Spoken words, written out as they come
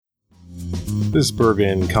This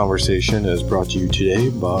bourbon conversation is brought to you today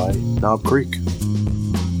by Knob Creek.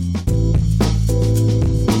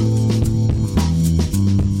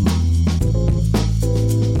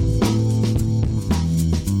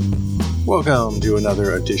 Welcome to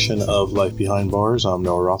another edition of Life Behind Bars. I'm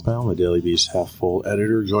Noah Rothbaum, the Daily Beast half-full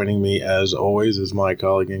editor. Joining me, as always, is my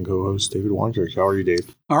colleague and co-host, David Wondrich. How are you,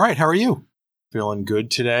 Dave? All right. How are you? Feeling good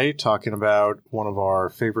today, talking about one of our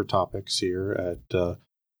favorite topics here at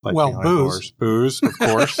Life Behind booze. Bars. Booze, of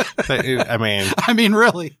course. I mean,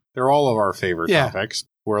 really. they're all of our favorite topics.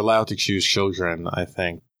 We're allowed to choose children, I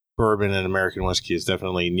think. Bourbon and American whiskey is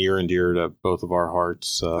definitely near and dear to both of our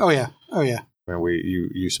hearts. Oh, yeah. And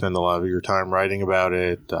you spend a lot of your time writing about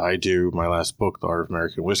it. I do. My last book, The Art of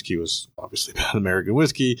American Whiskey, was obviously about American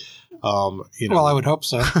whiskey. Well, I would hope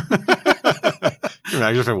so.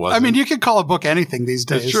 Imagine if it wasn't. I mean, you could call a book anything these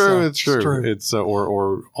days. It's true. It's true. It's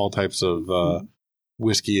or all types of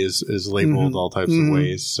whiskey is labeled all types of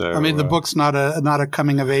ways. So I mean, the book's not a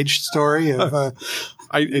coming of age story of.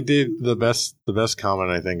 I did the best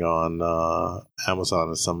comment I think on Amazon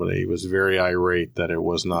is somebody was very irate that it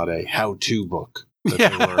was not a how-to book.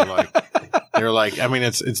 They were like, I mean,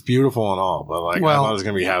 it's beautiful and all, but like, I thought it was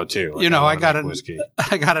going to be how-to.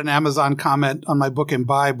 I got an Amazon comment on my book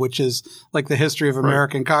Imbibe, which is like the history of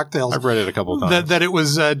American cocktails. I've read it a couple of times. That it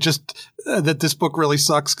was that this book really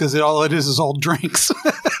sucks because all it is old drinks.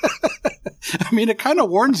 I mean, it kind of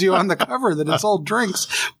warns you on the cover that it's old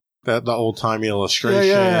drinks. That the old timey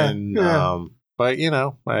illustration. Yeah. But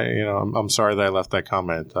I'm sorry that I left that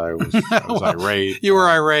comment. I was irate. You were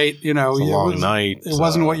irate. It was a long night. It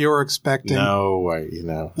wasn't what you were expecting. No,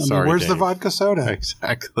 sorry. Where's Dave. the vodka soda?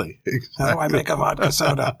 Exactly. How do I make a vodka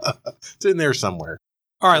soda? It's in there somewhere.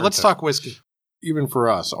 All right, let's talk whiskey. Even for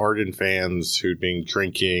us, ardent fans who'd been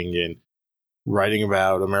drinking and writing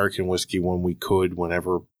about American whiskey when we could,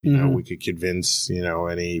 whenever we could convince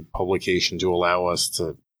any publication to allow us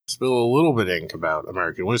to spill a little bit of ink about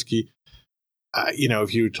American whiskey.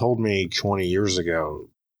 If you told me 20 years ago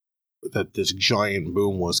that this giant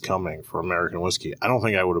boom was coming for American whiskey, I don't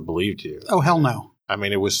think I would have believed you. Oh, hell no. I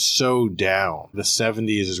mean, it was so down. The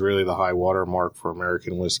 70s is really the high water mark for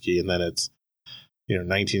American whiskey, and then it's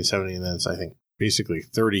 1970, and then it's, I think, basically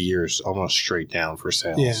 30 years almost straight down for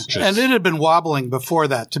sales. Yeah. And it had been wobbling before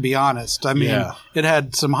that, to be honest. I mean, it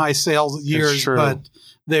had some high sales years, but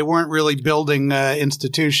they weren't really building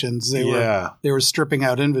institutions. They were stripping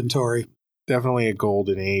out inventory. Definitely a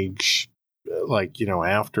golden age,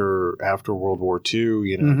 after World War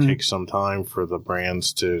II, it takes some time for the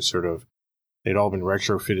brands to they'd all been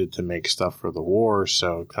retrofitted to make stuff for the war,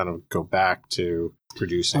 so kind of go back to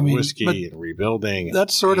producing whiskey and rebuilding.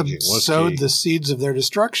 That sort of sowed the seeds of their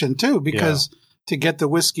destruction, too, because to get the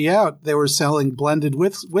whiskey out, they were selling blended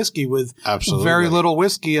whiskey with very little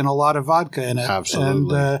whiskey and a lot of vodka in it.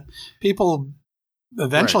 Absolutely. And people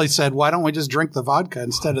eventually said, why don't we just drink the vodka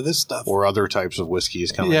instead of this stuff? Or other types of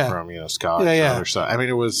whiskeys coming from, Scotch or other stuff. I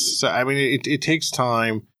mean, it takes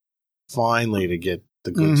time finally to get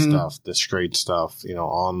the good stuff, the straight stuff,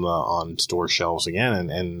 on store shelves again. And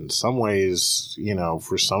in some ways,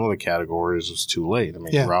 for some of the categories, it was too late. I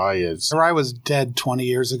mean, Rye was dead 20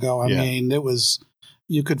 years ago. I mean, it was,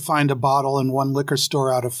 you could find a bottle in one liquor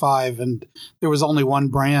store out of 5, and there was only one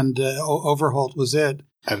brand. Overholt was it.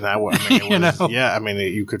 And that was,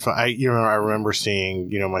 you could find, I remember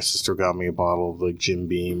seeing, my sister got me a bottle of the Jim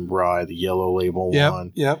Beam Rye, the yellow label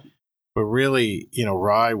one. Yep. But really,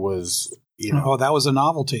 Rye was, that was a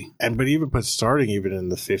novelty. But starting even in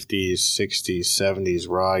the 50s, 60s, 70s,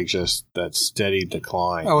 Rye, just that steady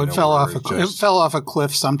decline. Oh, it fell off a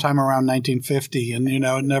cliff sometime around 1950, and, it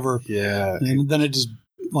never, and then it just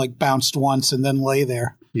bounced once and then lay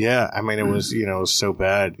there. Yeah, I mean, it was, it was so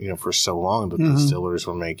bad, for so long that the distillers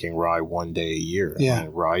were making rye one day a year. Yeah.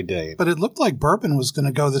 Rye day. But it looked like bourbon was going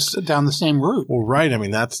to go down the same route. Well, right. I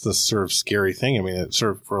mean, that's the sort of scary thing. I mean, it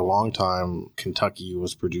sort of, for a long time, Kentucky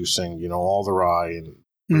was producing, all the rye and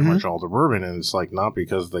pretty much all the bourbon. And it's not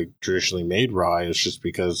because they traditionally made rye. It's just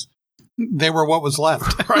because they were what was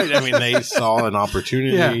left. Right. I mean, they saw an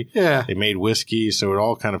opportunity. Yeah. They made whiskey. So it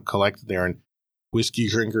all kind of collected there. And whiskey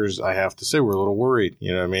drinkers, I have to say, were a little worried.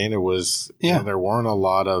 You know what I mean? It was, there weren't a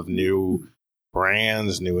lot of new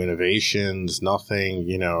brands, new innovations, nothing,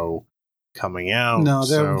 coming out. No,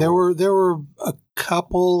 there were a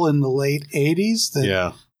couple in the late 80s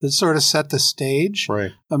that sort of set the stage.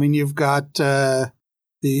 Right. I mean, you've got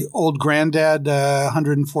the old granddad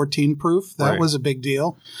 114 proof. That was a big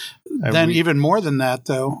deal. And then even more than that,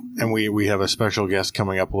 though. And we have a special guest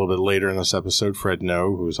coming up a little bit later in this episode, Fred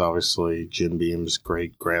Noe, who's obviously Jim Beam's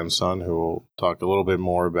great-grandson, who will talk a little bit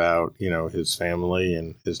more about, his family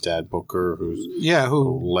and his dad, Booker, who's a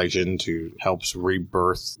legend who helps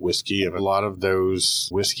rebirth whiskey. And a lot of those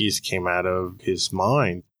whiskeys came out of his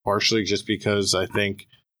mind, partially just because I think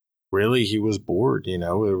really he was bored.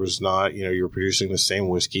 There was not, you're producing the same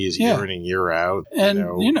whiskeys year in and year out. And,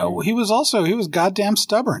 he was goddamn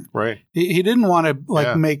stubborn. Right. He didn't want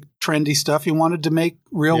to make trendy stuff. He wanted to make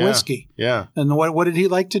real whiskey. Yeah. And what did he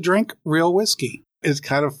like to drink? Real whiskey. It's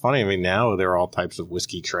kind of funny. I mean, now there are all types of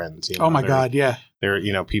whiskey trends. Oh my God. Yeah.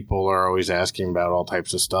 People are always asking about all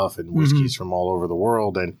types of stuff and whiskeys from all over the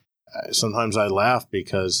world. And sometimes I laugh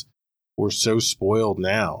because we're so spoiled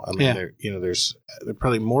now. I mean, there's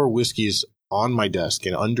probably more whiskeys on my desk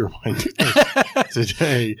and under my desk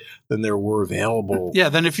today than there were available. Yeah,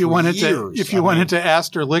 then if you wanted to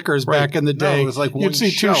Astor Liquors back in the day, it was like you'd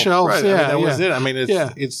see shelf. 2 shelves. Right. Yeah, that was it. I mean,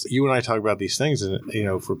 it's you and I talk about these things, and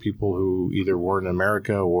for people who either were in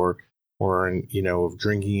America or in of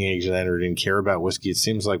drinking age and didn't care about whiskey, it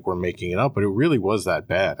seems like we're making it up, but it really was that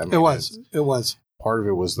bad. I mean, it was. Part of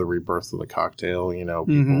it was the rebirth of the cocktail,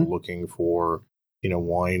 people looking for,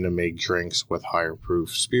 wine to make drinks with higher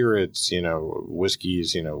proof spirits,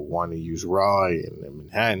 whiskeys, want to use rye and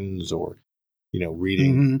Manhattans or,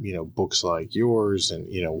 reading, books like yours and,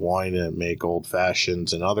 wine to make old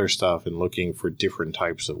fashions and other stuff and looking for different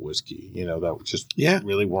types of whiskey, that just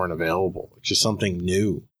really weren't available. It's just something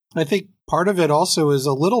new. I think part of it also is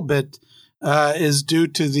a little bit is due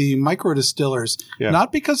to the micro distillers,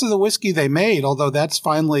 not because of the whiskey they made, although that's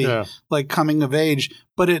finally coming of age,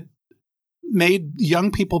 but it made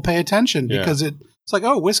young people pay attention because it's like,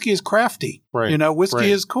 oh, whiskey is crafty. Right. Whiskey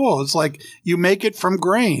is cool. It's like you make it from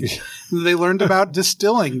grain. They learned about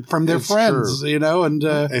distilling from their friends, and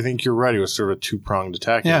I think you're right. It was sort of a two-pronged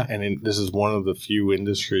attack. Yeah. And this is one of the few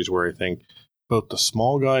industries where I think both the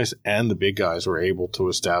small guys and the big guys were able to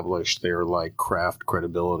establish their craft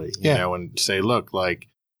credibility, and say, look,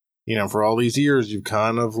 for all these years, you've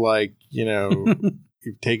kind of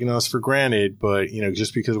you've taken us for granted, but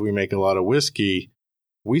just because we make a lot of whiskey,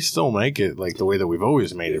 we still make it the way that we've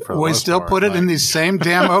always made it. We still put it in these same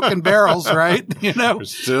damn oaken barrels, right?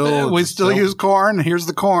 We still use corn. Here's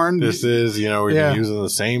the corn. This is, we're using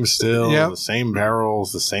the same still, the same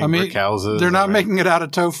barrels, the same brick houses. They're not making it out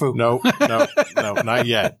of tofu. No, not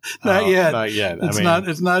yet. Not yet.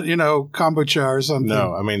 It's not kombucha or something.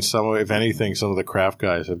 No, I mean, if anything, some of the craft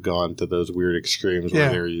guys have gone to those weird extremes where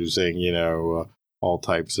they're using, all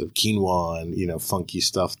types of quinoa and, funky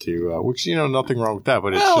stuff too, which, nothing wrong with that,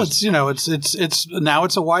 but it's now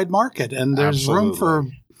it's a wide market and there's room for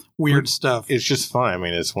weird stuff. It's just fun. I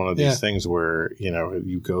mean, it's one of these things where,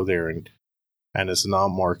 you go there and it's not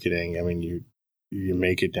marketing. I mean, you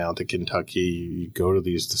make it down to Kentucky, you go to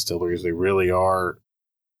these distilleries. They really are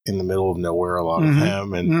in the middle of nowhere, a lot of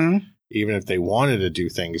them. And even if they wanted to do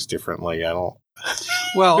things differently,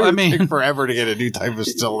 well, I mean, take forever to get a new type of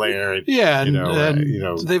still there.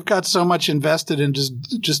 And they've got so much invested in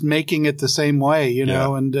just making it the same way,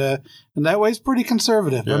 and that way's pretty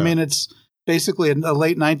conservative. Yeah. I mean, it's basically a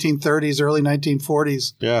late 1930s, early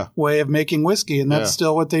 1940s way of making whiskey, and that's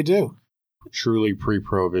still what they do. Truly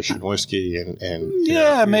pre-prohibition whiskey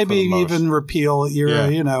and maybe even repeal era,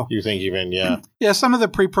 You think even, some of the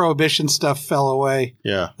pre-prohibition stuff fell away.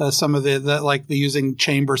 Yeah. Some of the using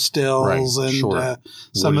chamber stills and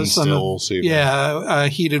some stills,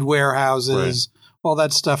 heated warehouses, all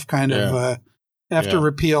that stuff kind of after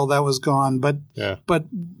repeal that was gone. But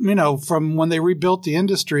from when they rebuilt the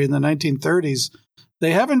industry in the 1930s,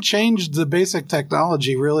 they haven't changed the basic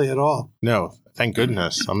technology really at all. No. Thank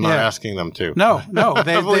goodness. I'm not asking them to. No.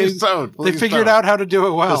 They figured out how to do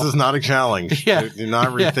it well. This is not a challenge. Do not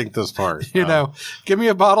rethink this part. Give me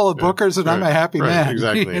a bottle of Booker's and I'm a happy man.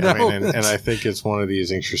 Exactly. I mean, and I think it's one of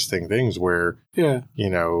these interesting things where,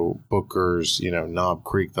 Booker's, Knob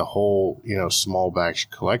Creek, the whole, small batch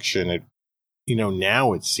collection,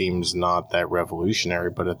 now it seems not that revolutionary,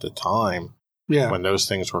 but at the time, when those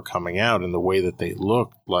things were coming out and the way that they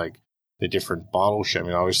looked the different bottle shapes. I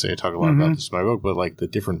mean, obviously I talk a lot about this in my book, but the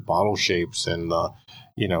different bottle shapes and the,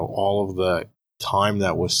 all of the time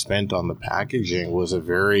that was spent on the packaging was a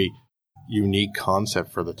very unique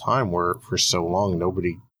concept for the time where for so long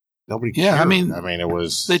nobody cared. Yeah, I mean, it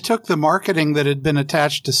was... They took the marketing that had been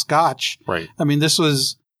attached to Scotch. Right. I mean, this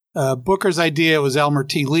was Booker's idea. It was Elmer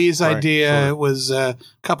T. Lee's idea. Sure. It was a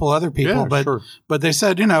couple other people. But they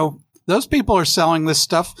said, those people are selling this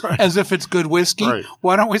stuff as if it's good whiskey. Right.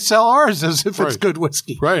 Why don't we sell ours as if it's good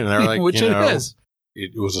whiskey? Right. And they're like, which it is.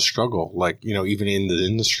 It was a struggle, like, even in the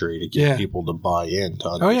industry to get people to buy in, to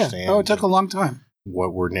understand. Oh, it took a long time.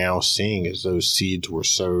 What we're now seeing is those seeds were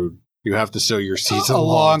sowed. You have to sow your seeds a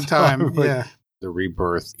long time. Yeah. The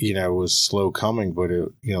rebirth, was slow coming, but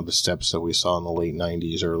the steps that we saw in the late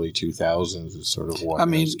 90s, early 2000s is sort of what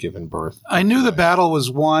has given birth. I knew the battle was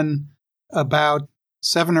won about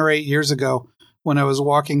 7 or 8 years ago when I was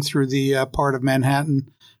walking through the part of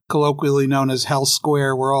Manhattan colloquially known as Hell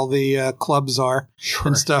Square, where all the clubs are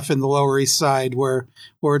and stuff in the Lower East Side, where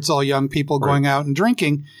it's all young people going out and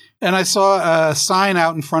drinking. And I saw a sign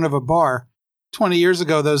out in front of a bar. 20 years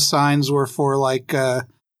ago, those signs were for like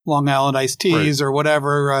Long Island iced teas or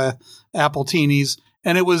whatever, apple teenies,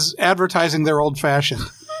 and it was advertising their old fashioned.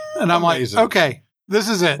 And I'm like, okay, this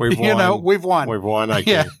is it. We've won. We've won. I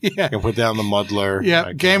can put down the muddler.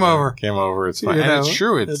 Yeah, game over. Game over. It's fine. And it's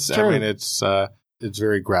true. It's true. I mean, it's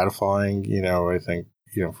very gratifying. I think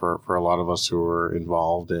for a lot of us who are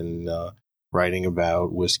involved in writing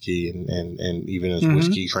about whiskey and even as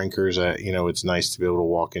whiskey drinkers, it's nice to be able to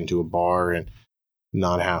walk into a bar and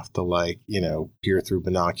not have to peer through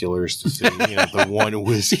binoculars to see, the one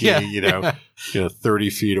whiskey, 30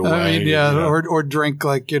 feet away. I mean, or drink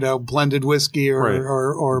blended whiskey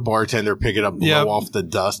or bartender pick it up, blow off the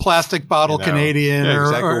dust. Plastic bottle Canadian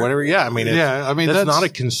or whatever. Yeah. I mean, that's not a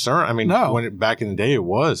concern. I mean, back in the day it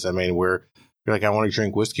was, I mean, where you're like, I want to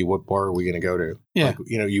drink whiskey. What bar are we going to go to? Yeah.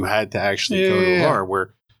 You had to actually go to a bar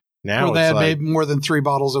where now they had made more than 3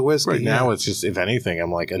 bottles of whiskey. Right. Now it's just, if anything,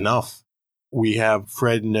 I'm like, enough. We have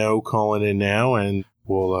Fred Noe calling in now, and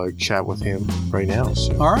we'll chat with him right now.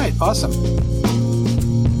 So. All right. Awesome.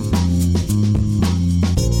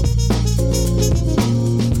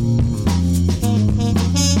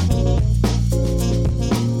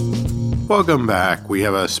 Welcome back. We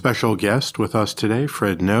have a special guest with us today,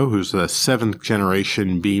 Fred Noe, who's the 7th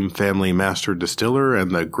generation Beam family master distiller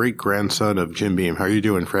and the great-grandson of Jim Beam. How are you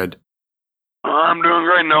doing, Fred? I'm doing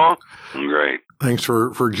great, Noah. I'm great. Thanks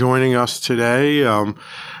for joining us today.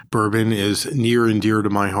 Bourbon is near and dear to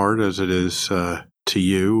my heart, as it is to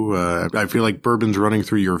you. I feel like bourbon's running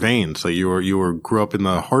through your veins. So you grew up in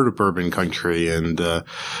the heart of bourbon country and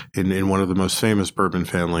in one of the most famous bourbon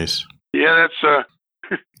families. Yeah, that's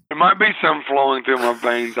there might be some flowing through my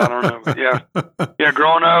veins. I don't know. Yeah.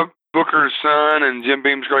 Growing up, Booker's son and Jim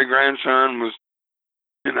Beam's great grandson was,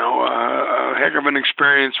 a heck of an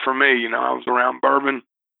experience for me. I was around bourbon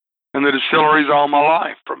and the distilleries all my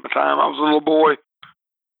life from the time I was a little boy.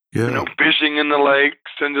 Yeah. Fishing in the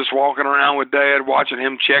lakes and just walking around with Dad, watching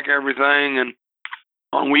him check everything, and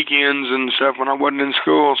on weekends and stuff when I wasn't in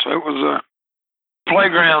school. So it was a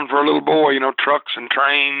playground for a little boy. Trucks and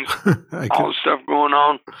trains, all the stuff going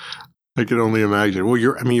on. I can only imagine. Well,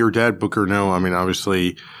 your dad, Booker Noe,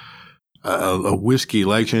 obviously a whiskey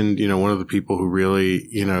legend, one of the people who really,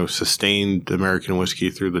 sustained American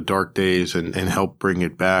whiskey through the dark days and helped bring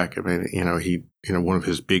it back. I mean, he one of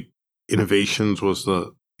his big innovations was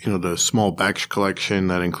the Small Batch Collection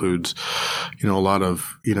that includes, a lot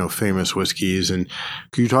of, famous whiskeys. And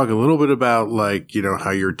could you talk a little bit about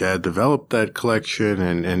how your dad developed that collection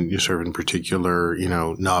and you sort of in particular,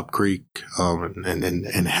 Knob Creek,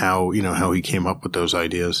 and how he came up with those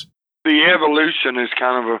ideas? The evolution is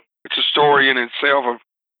kind of it's a story in itself of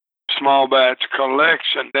Small Batch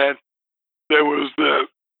Collection. That there was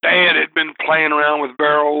Dad had been playing around with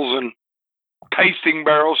barrels and tasting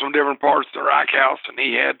barrels from different parts of the rack house, and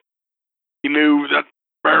he knew that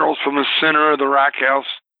barrels from the center of the rack house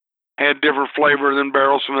had different flavor than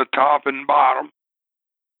barrels from the top and bottom.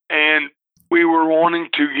 And we were wanting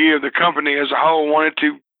to give, the company as a whole wanted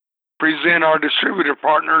to present our distributor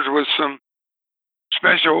partners with some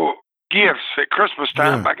special gifts at Christmas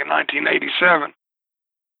time back in 1987.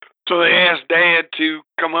 So they asked Dad to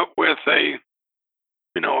come up with a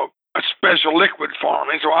special liquid for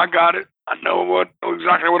me. So I got it. I know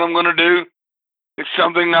exactly what I'm going to do. It's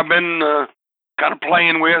something I've been kind of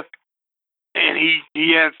playing with. And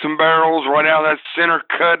he had some barrels right out of that center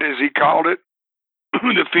cut, as he called it,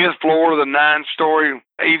 the 5th floor of the 9-story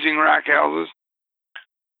aging rack houses.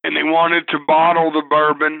 And they wanted to bottle the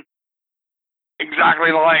bourbon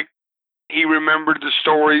exactly like he remembered the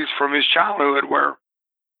stories from his childhood, where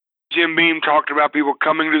Jim Beam talked about people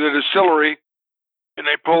coming to the distillery and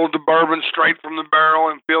they pulled the bourbon straight from the barrel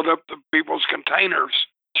and filled up the people's containers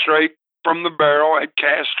straight from the barrel at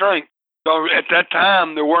cask strength. So at that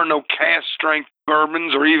time, there were no cask strength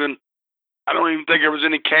bourbons, or I don't even think there was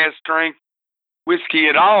any cask strength whiskey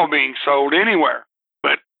at all being sold anywhere.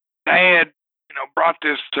 But Dad, brought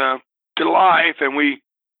this to life, and we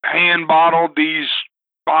hand bottled these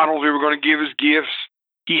bottles we were going to give as gifts.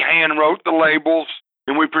 He hand wrote the labels,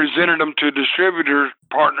 and we presented them to distributor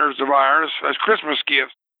partners of ours as Christmas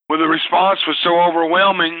gifts. Well, the response was so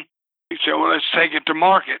overwhelming, he said, well, let's take it to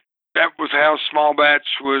market. That was how Small Batch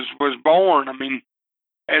was born. I mean,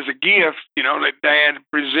 as a gift, that Dad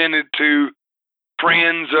presented to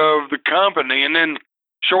friends of the company. And then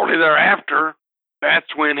shortly thereafter,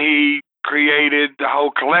 that's when he created the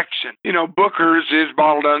whole collection. Booker's is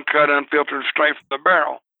bottled, uncut, unfiltered, straight from the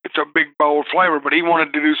barrel. It's a big, bold flavor, but he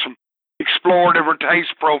wanted to explore different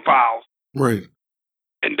taste profiles. Right.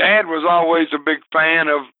 And Dad was always a big fan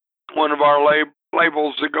of one of our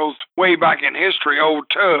labels that goes way back in history, Old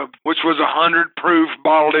Tub, which was 100 proof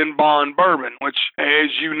bottled in bond bourbon, which, as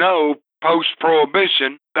you know,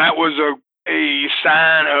 post-Prohibition, that was a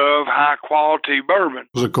sign of high-quality bourbon.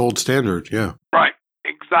 It was a gold standard, yeah. Right,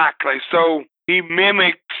 exactly. So he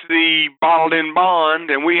mimicked the bottled in bond,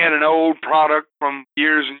 and we had an old product from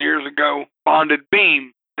years and years ago, bonded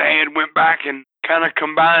beam. Dad went back and kind of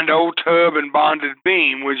combined Old Tub and bonded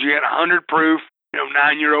beam, which you had 100 proof,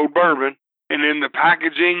 9-year-old bourbon. And in the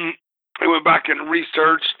packaging, they went back and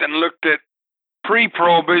researched and looked at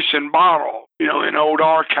pre-Prohibition bottles, in old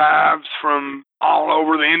archives from all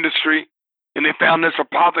over the industry. And they found this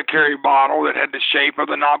apothecary bottle that had the shape of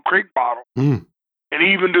the Knob Creek bottle. Mm. And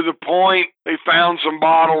even to the point, they found some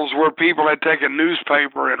bottles where people had taken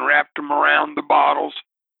newspaper and wrapped them around the bottles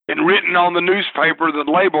and written on the newspaper the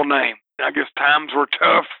label name. I guess times were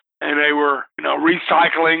tough, and they were,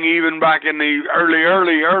 recycling even back in the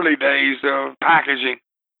early days of packaging.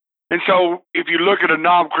 And so if you look at a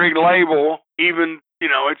Knob Creek label, even,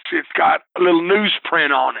 it's got a little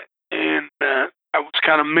newsprint on it. And I was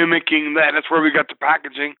kind of mimicking that. That's where we got the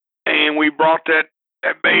packaging. And we brought that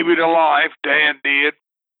baby to life, Dad did,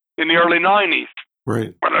 in the early 90s.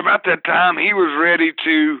 Right. But about that time, he was ready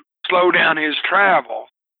to slow down his travel.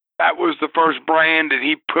 That was the first brand that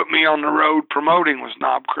he put me on the road promoting was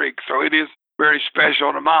Knob Creek. So it is very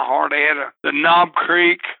special to my heart. They had the Knob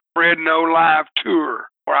Creek Fred Noe live tour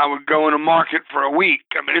where I would go in a market for a week.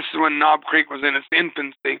 I mean, this is when Knob Creek was in its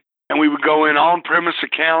infancy. And we would go in on-premise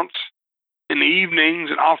accounts in the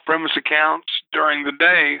evenings and off-premise accounts during the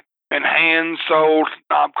day and hand-sold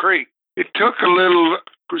Knob Creek. It took a little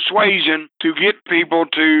persuasion to get people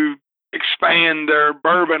to expand their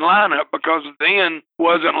bourbon lineup because then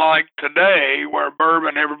wasn't like today where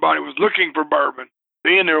bourbon, everybody was looking for bourbon.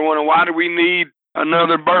 Then they were wondering, why do we need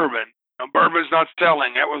another bourbon? Bourbon's not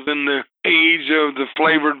selling. That was in the age of the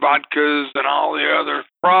flavored vodkas and all the other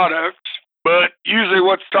products. But usually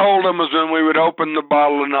what sold them was when we would open the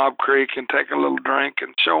bottle of Knob Creek and take a little drink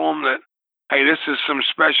and show them that, hey, this is some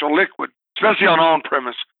special liquid, especially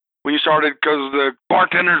on-premise. When you started, because the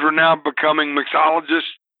bartenders were now becoming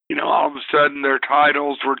mixologists, all of a sudden their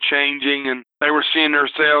titles were changing and they were seeing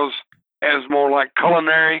themselves as more like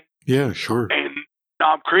culinary. Yeah, sure. And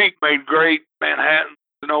Knob Creek made great Manhattans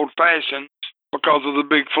and old fashions because of the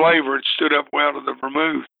big flavor. It stood up well to the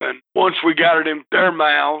vermouth. And once we got it in their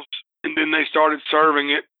mouths and then they started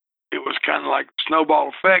serving it, it was kind of like a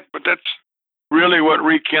snowball effect. But that's really what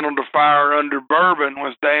rekindled the fire under bourbon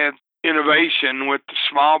was Dad's innovation with the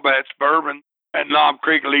small batch bourbon and Knob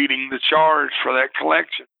Creek leading the charge for that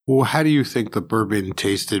collection. Well, how do you think the bourbon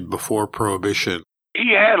tasted before Prohibition?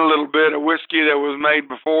 He had a little bit of whiskey that was made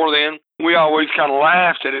before then. We always kind of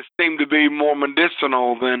laughed at it. It seemed to be more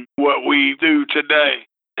medicinal than what we do today.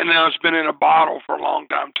 And now it's been in a bottle for a long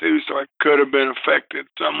time, too, so it could have been affected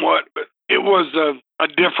somewhat. But it was a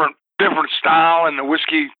different style, and the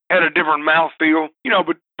whiskey had a different mouthfeel.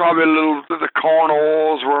 But probably the corn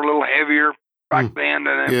oils were a little heavier back then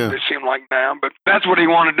than they seem like now. But that's what he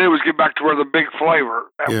wanted to do, was get back to where the big flavor.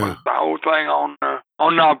 That was the whole thing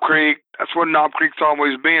on Knob Creek. That's what Knob Creek's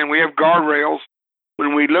always been. We have guardrails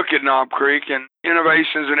when we look at Knob Creek, and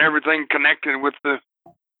innovations and everything connected with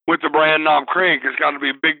the brand Knob Creek. It's got to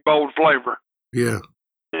be big, bold flavor. Yeah.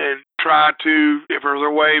 And try to, if there's a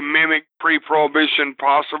way, mimic pre-Prohibition,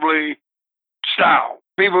 possibly, style.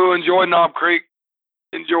 People who enjoy Knob Creek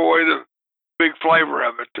enjoy the big flavor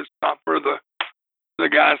of it. It's not for the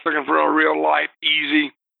guys looking for a real light,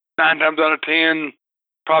 easy, 9 times out of 10,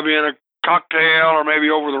 probably in a cocktail or maybe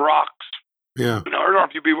over the rocks. Yeah. There are a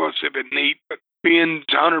few people that sip it neat, but being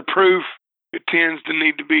 100 proof, it tends to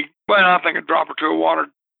need to be, well, I think a drop or two of water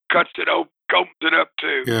cuts it open, opens it up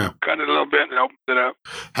too. Yeah. Cut it a little bit and it opens it up.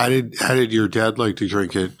 How did your dad like to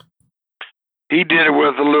drink it? He did it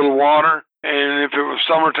with a little water, and if it was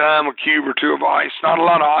summertime, a cube or two of ice. Not a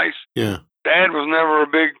lot of ice. Yeah. Dad was never a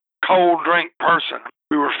big cold drink person.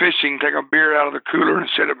 We were fishing, take a beer out of the cooler and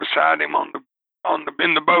set it beside him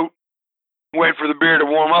in the boat. wait for the beer to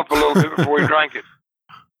warm up a little bit before he drank it.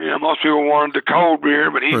 Most people wanted the cold beer,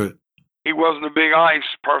 but he wasn't a big ice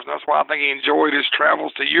person. That's why I think he enjoyed his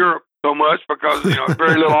travels to Europe so much, because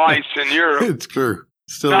very little ice in Europe. It's true.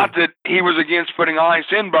 Still, not that he was against putting ice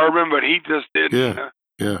in bourbon, but he just didn't.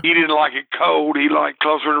 He didn't like it cold. He liked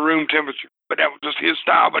closer to room temperature. But that was just his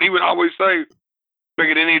style. But he would always say,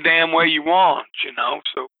 "Drink it any damn way you want,"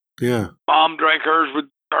 So Mom drank her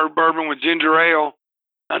bourbon with ginger ale.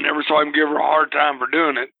 I never saw him give her a hard time for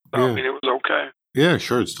doing it. So, I mean, it was okay. Yeah,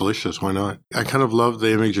 sure. It's delicious. Why not? I kind of love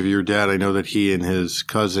the image of your dad. I know that he and his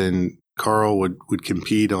cousin Carl would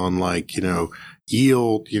compete on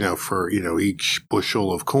yield, for, each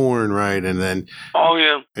bushel of corn, right? And then,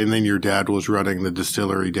 and then your dad was running the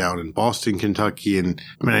distillery down in Boston, Kentucky. And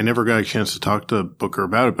I mean, I never got a chance to talk to Booker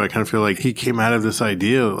about it, but I kind of feel like he came out of this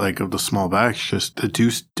idea, of the small batch, just to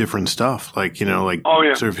do different stuff,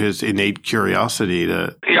 sort of his innate curiosity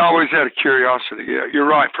to. He always had a curiosity. Yeah, you're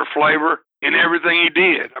right. For flavor in everything he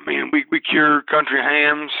did. I mean, we cured country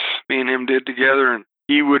hams, me and him did together, and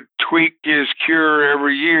he would tweak his cure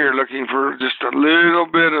every year, looking for just a little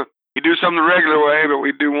bit of. He'd do something the regular way, but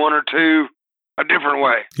we'd do one or two a different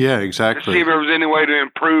way. Yeah, exactly. To see if there was any way to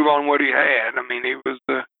improve on what he had. I mean, he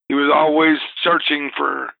was always searching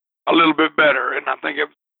for a little bit better, and I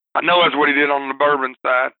know that's what he did on the bourbon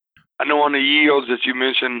side. I know on the yields that you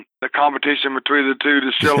mentioned, the competition between the two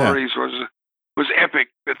distilleries was epic.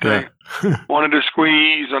 That they wanted to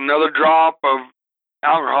squeeze another drop of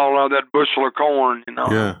alcohol out of that bushel of corn,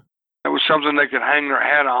 Yeah. It was something they could hang their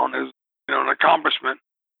hat on as, an accomplishment.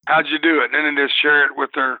 How'd you do it? And then they just share it with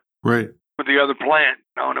with the other plant,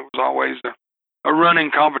 and it was always a running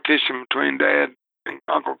competition between Dad and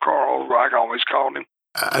Uncle Carl, like I always called him.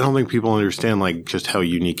 I don't think people understand just how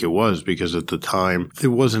unique it was, because at the time it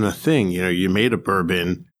wasn't a thing. You made a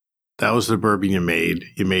bourbon. That was the bourbon you made.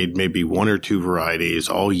 You made maybe one or two varieties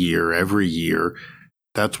all year, every year.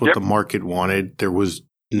 That's what the market wanted. There was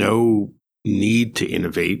no need to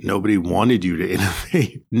innovate. Nobody wanted you to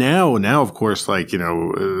innovate. Now, of course,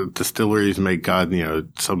 distilleries make,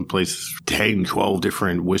 some places 10, 12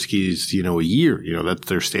 different whiskeys, a year. That's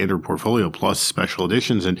their standard portfolio plus special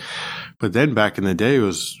editions. But then back in the day, it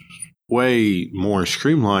was way more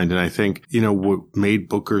streamlined. And I think, what made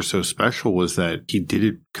Booker so special was that he did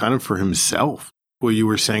it kind of for himself. What you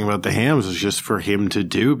were saying about the hams was just for him to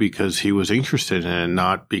do because he was interested in it,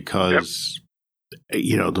 not because,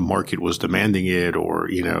 the market was demanding it or,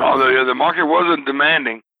 Oh, the market wasn't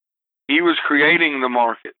demanding. He was creating the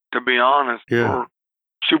market, to be honest, for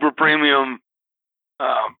super premium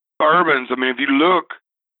bourbons. I mean, if you look,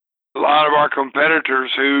 a lot of our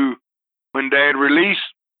competitors who, when Dad released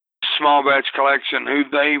Small Batch Collection, who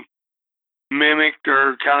they mimicked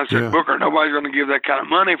or kind of said, Booker, nobody's going to give that kind of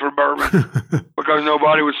money for bourbon because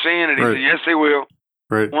nobody was seeing it. He said, yes, they will.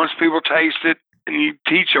 Right. Once people taste it and you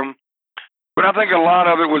teach them. But I think a lot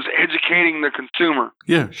of it was educating the consumer.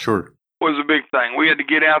 Yeah, sure. Was a big thing. We had to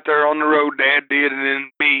get out there on the road, Dad did, and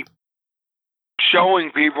then be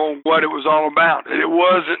showing people what it was all about. It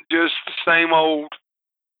wasn't just the same old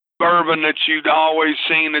bourbon that you'd always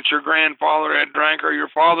seen that your grandfather had drank or your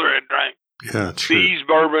father had drank. Yeah, true. These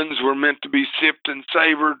bourbons were meant to be sipped and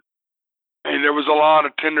savored, and there was a lot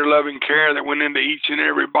of tender loving care that went into each and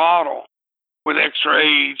every bottle with extra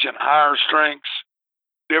age and higher strengths,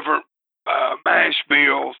 different mash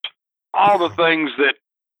bills, all the things that,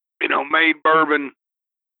 made bourbon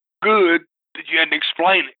good that you had to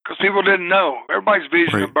explain it because people didn't know. Everybody's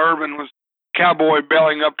vision of bourbon was cowboy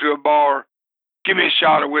belling up to a bar, give me a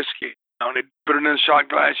shot of whiskey. They'd put it in a shot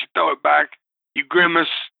glass, you throw it back, you grimace,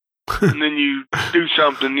 and then you do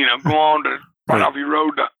something, go on to run off your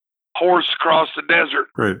road to horse across the desert.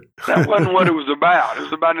 Right. That wasn't what it was about. It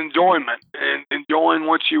was about enjoyment and enjoying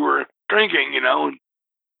what you were drinking,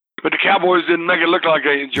 But the Cowboys didn't make it look like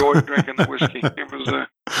they enjoyed drinking the whiskey. It was,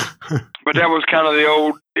 but that was kind of the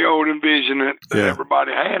old envision that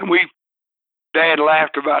everybody had. And Dad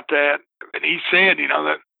laughed about that, and he said,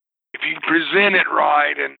 that if you present it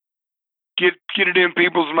right and get it in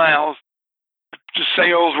people's mouths, the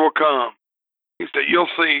sales will come. He said, "You'll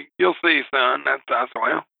see, son." I said,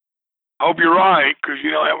 "Well, I hope you're right, because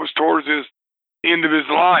that was towards his end of his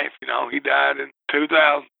life. He died in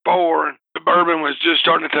 2004, and the bourbon was just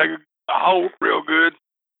starting to take a hold real good.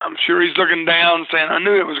 I'm sure he's looking down, saying, "I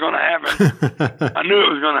knew it was going to happen. I knew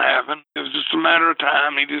it was going to happen. It was just a matter of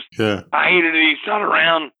time." I hated it. He's not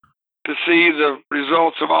around to see the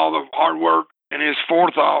results of all the hard work and his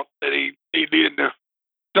forethought that he did.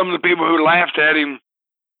 Some of the people who laughed at him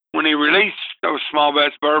when he released those small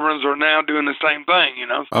batch bourbons are now doing the same thing.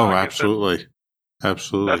 So absolutely.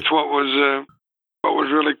 Absolutely. That's what was what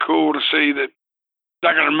was really cool to see that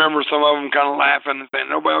I can remember some of them kind of laughing and saying,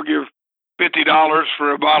 nobody will give $50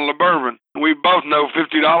 for a bottle of bourbon. We both know $50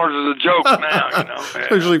 is a joke now,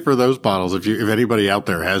 Especially for those bottles. If anybody out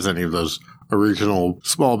there has any of those original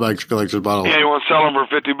Small Batch Collection bottles. Yeah, you want to sell them for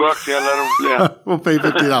 $50? Yeah, let them. Yeah, we'll pay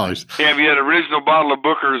 $50. Yeah, if you had an original bottle of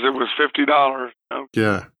Booker's, it was $50.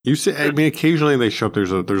 Yeah, you see. I mean, occasionally they show up.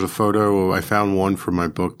 There's a photo. I found one for my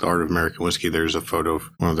book, The Art of American Whiskey. There's a photo of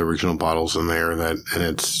one of the original bottles in there and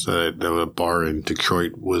it's a bar in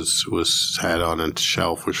Detroit was had on its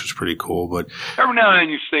shelf, which was pretty cool. But every now and then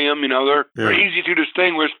you see them. They're easy to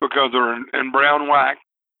distinguish because they're in brown wax.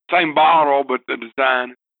 Same bottle, but the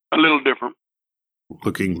design a little different.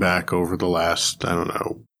 Looking back over the last,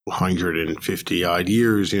 150 odd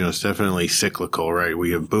years, it's definitely cyclical, right?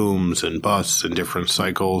 We have booms and busts and different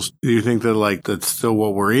cycles. Do you think that that's still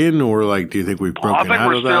what we're in, or do you think we've broken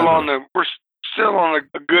out of that? We're still on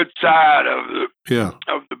a good side of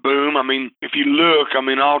the boom. I mean, if you look,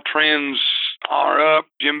 all trends are up.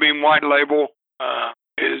 Jim Beam White Label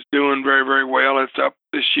is doing very, very well. It's up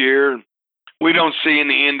this year. We don't see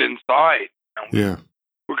any end in sight. Yeah.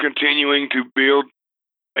 We're continuing to build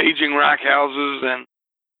aging rack houses and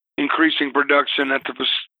increasing production at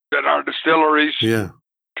our distilleries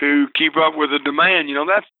to keep up with the demand.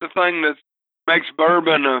 That's the thing that makes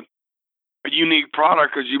bourbon a unique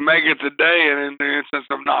product, because you make it today, and in the instance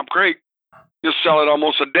of Knob Creek, you'll sell it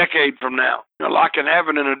almost a decade from now. A lot can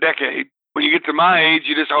happen in a decade. When you get to my age,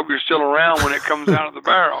 you just hope you're still around when it comes out of the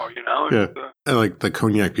barrel, Yeah. And like the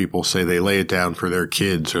cognac people say, they lay it down for their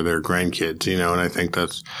kids or their grandkids, and I think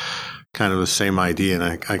that's kind of the same idea. And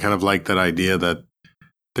I kind of like that idea that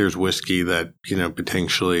there's whiskey that,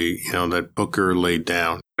 potentially, that Booker laid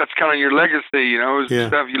down. That's kind of your legacy, is the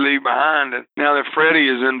stuff you leave behind. And now that Freddie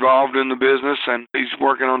is involved in the business and he's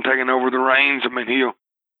working on taking over the reins,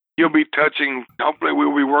 he'll be touching, hopefully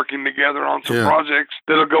we'll be working together on some projects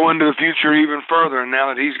that'll go into the future even further. And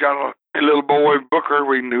now that he's got a little boy, Booker,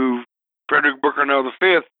 we knew Frederick Booker Noe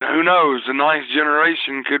V, who knows, the next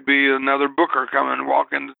generation could be another Booker coming and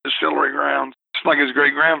walk into the distillery grounds, just like his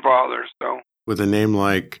great-grandfather. So, with a name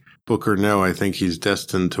like Booker Noe, I think he's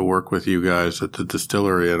destined to work with you guys at the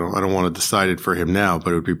distillery. I don't want to decide it for him now,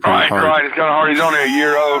 but it would be pretty hard. Right, it's kind of hard. He's only a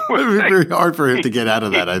year old. It would be very hard for him to get out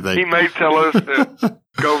of that, I think. He may tell us to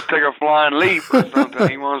go take a flying leap or something.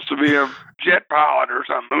 He wants to be a jet pilot or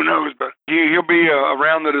something. Who knows? But he'll be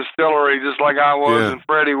around the distillery just like I was and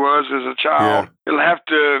Freddie was as a child. He'll have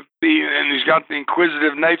to be, and he's got the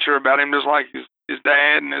inquisitive nature about him, just like his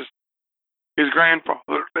dad and his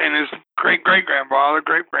grandfather and his great-grandfather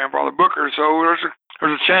Booker. So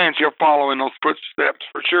there's a chance he'll follow in those footsteps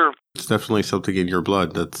for sure. It's definitely something in your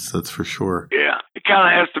blood. That's for sure. Yeah, it kind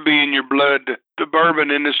of has to be in your blood. The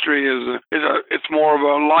bourbon industry it's more of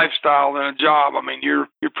a lifestyle than a job. You're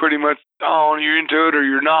pretty much you're into it or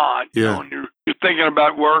you're not. Yeah. You're thinking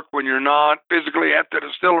about work when you're not physically at the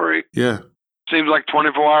distillery. Yeah. Seems like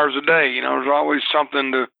 24 hours a day. There's always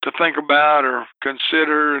something to think about or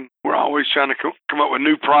consider, and we're always trying to come up with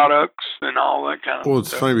new products and all that kind of stuff. Well,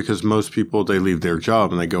 it's funny because most people, they leave their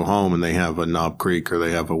job and they go home and they have a Knob Creek or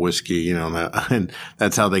they have a whiskey, and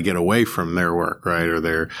that's how they get away from their work, right? Or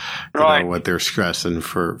their, what they're stressing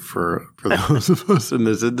for those of us in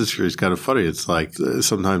this industry. It's kind of funny. It's like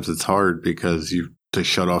sometimes it's hard because to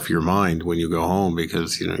shut off your mind when you go home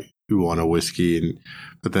because, you want a whiskey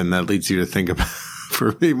but then that leads you to think about,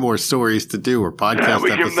 for me, more stories to do or podcast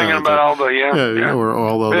we episodes. keep thinking about all the, or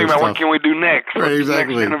all the other stuff. What can we do next? Right,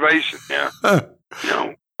 exactly. Next innovation,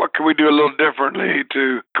 what can we do a little differently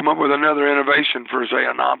to come up with another innovation for, say,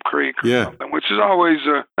 a Knob Creek or something, which is always,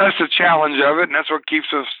 that's the challenge of it, and that's what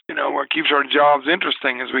keeps us, what keeps our jobs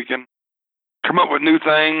interesting is we can come up with new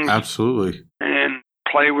things. Absolutely. And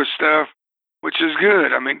play with stuff, which is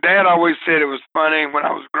good. Dad always said it was funny when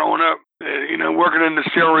I was growing up. Working in the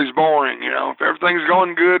distillery is boring. If everything's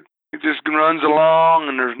going good, it just runs along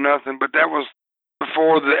and there's nothing. But that was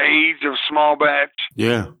before the age of small batch.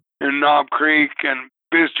 Yeah. In Knob Creek and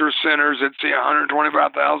visitor centers that see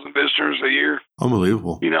 125,000 visitors a year.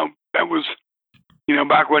 Unbelievable. That was,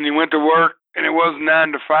 back when you went to work and it wasn't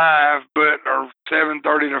 9 to 5, or 7:30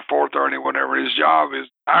 to 4:30, whatever his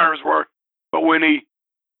hours were. But when he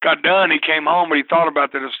got done, he came home, but he thought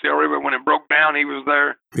about the distillery. But when it broke down, he was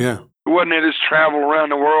there. Yeah. It wasn't his travel around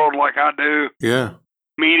the world like I do. Yeah.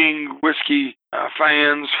 Meeting whiskey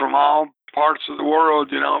fans from all parts of the world,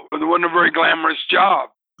 but it wasn't a very glamorous job.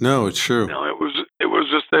 No, it's true. It was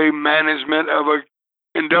just a management of a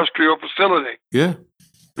industrial facility. Yeah.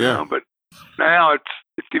 Yeah. But now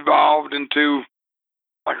it's evolved into,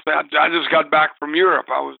 like I said, I just got back from Europe.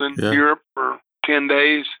 I was in Europe for 10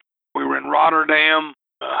 days. We were in Rotterdam,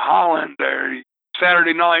 Holland there.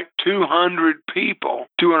 Saturday night, 200 people,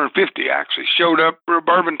 250 actually, showed up for a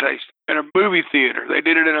bourbon taste in a movie theater. They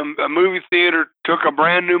did it in a movie theater, took a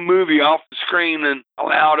brand new movie off the screen and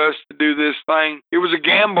allowed us to do this thing. It was a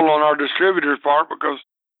gamble on our distributor's part because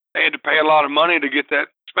they had to pay a lot of money to get that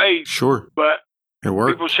space. Sure. But it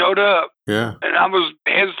worked. People showed up. Yeah. And I was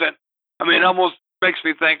hesitant. I mean, it almost makes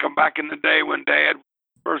me think of back in the day when Dad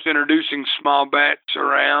first introducing Small Batch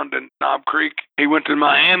around in Knob Creek. He went to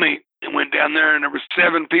Miami and went down there, and there were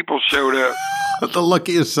 7 people showed up. The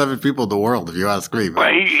luckiest 7 people in the world, if you ask me.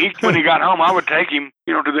 Well, when he got home, I would take him,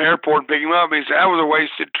 to the airport and pick him up. He said, that was a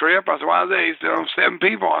wasted trip. I said, why is that? He said, 7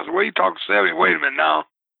 people. I said, what are you talking 7? Wait a minute now.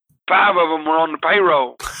 5 of them were on the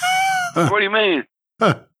payroll. What do you mean?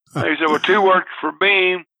 He said, well, 2 worked for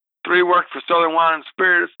Beam, 3 worked for Southern Wine and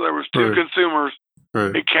Spirits. So there was 2 consumers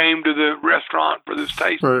that came to the restaurant for this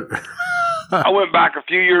tasting. Right. I went back a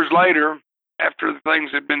few years later, after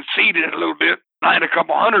things had been seeded a little bit. I had a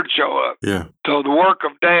couple hundred show up. Yeah. So the work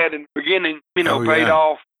of Dad in the beginning, paid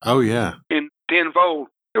off. Oh, yeah. In tenfold.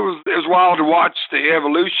 It was wild to watch the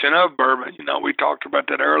evolution of bourbon. We talked about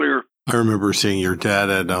that earlier. I remember seeing your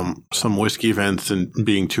dad at some whiskey events and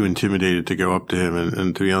being too intimidated to go up to him.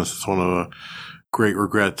 And to be honest, it's one of the great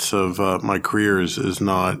regrets of my career is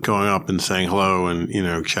not going up and saying hello and,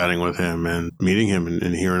 chatting with him and meeting him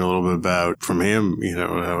and hearing a little bit about from him,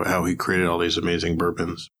 how he created all these amazing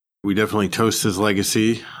bourbons. We definitely toast his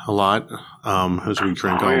legacy a lot as we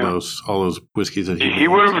drink all those whiskeys that he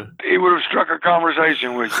would have struck a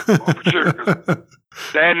conversation with you, for sure.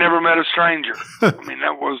 Dad never met a stranger. I mean,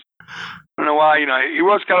 that was, I don't know why, he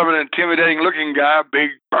was kind of an intimidating looking guy,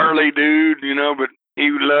 big burly dude, but he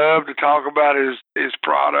loved to talk about his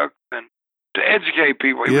product and to educate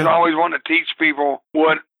people. He was always wanting to teach people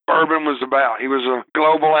what bourbon was about. He was a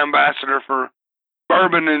global ambassador for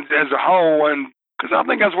bourbon as a whole, and because I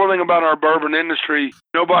think that's one thing about our bourbon industry.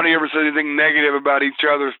 Nobody ever says anything negative about each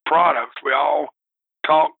other's products. We all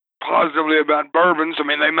talk positively about bourbons. I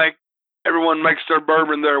mean, everyone makes their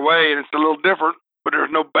bourbon their way, and it's a little different, but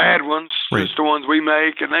there's no bad ones. Right. It's the ones we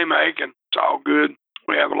make and they make, and it's all good.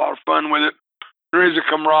 We have a lot of fun with it. There is a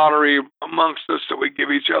camaraderie amongst us that we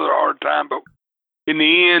give each other a hard time, but in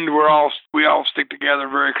the end, we all stick together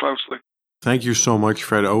very closely. Thank you so much,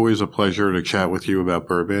 Fred. Always a pleasure to chat with you about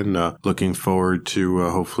bourbon. Looking forward to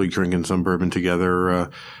hopefully drinking some bourbon together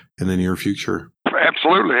in the near future.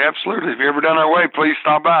 Absolutely, absolutely. If you're ever down our way, please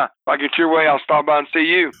stop by. If I get your way, I'll stop by and see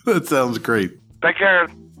you. That sounds great. Take care.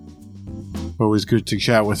 Always good to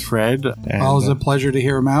chat with Fred. And, always a pleasure to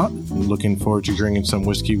hear him out. Looking forward to drinking some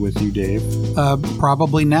whiskey with you, Dave.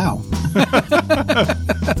 Probably now.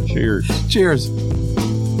 Cheers. Cheers.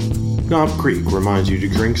 Knob Creek reminds you to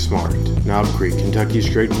drink smart. Knob Creek, Kentucky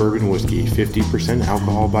Straight Bourbon Whiskey, 50%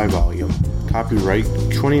 alcohol by volume. Copyright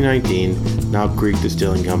 2019, Knob Creek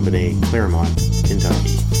Distilling Company, Claremont,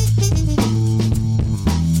 Kentucky.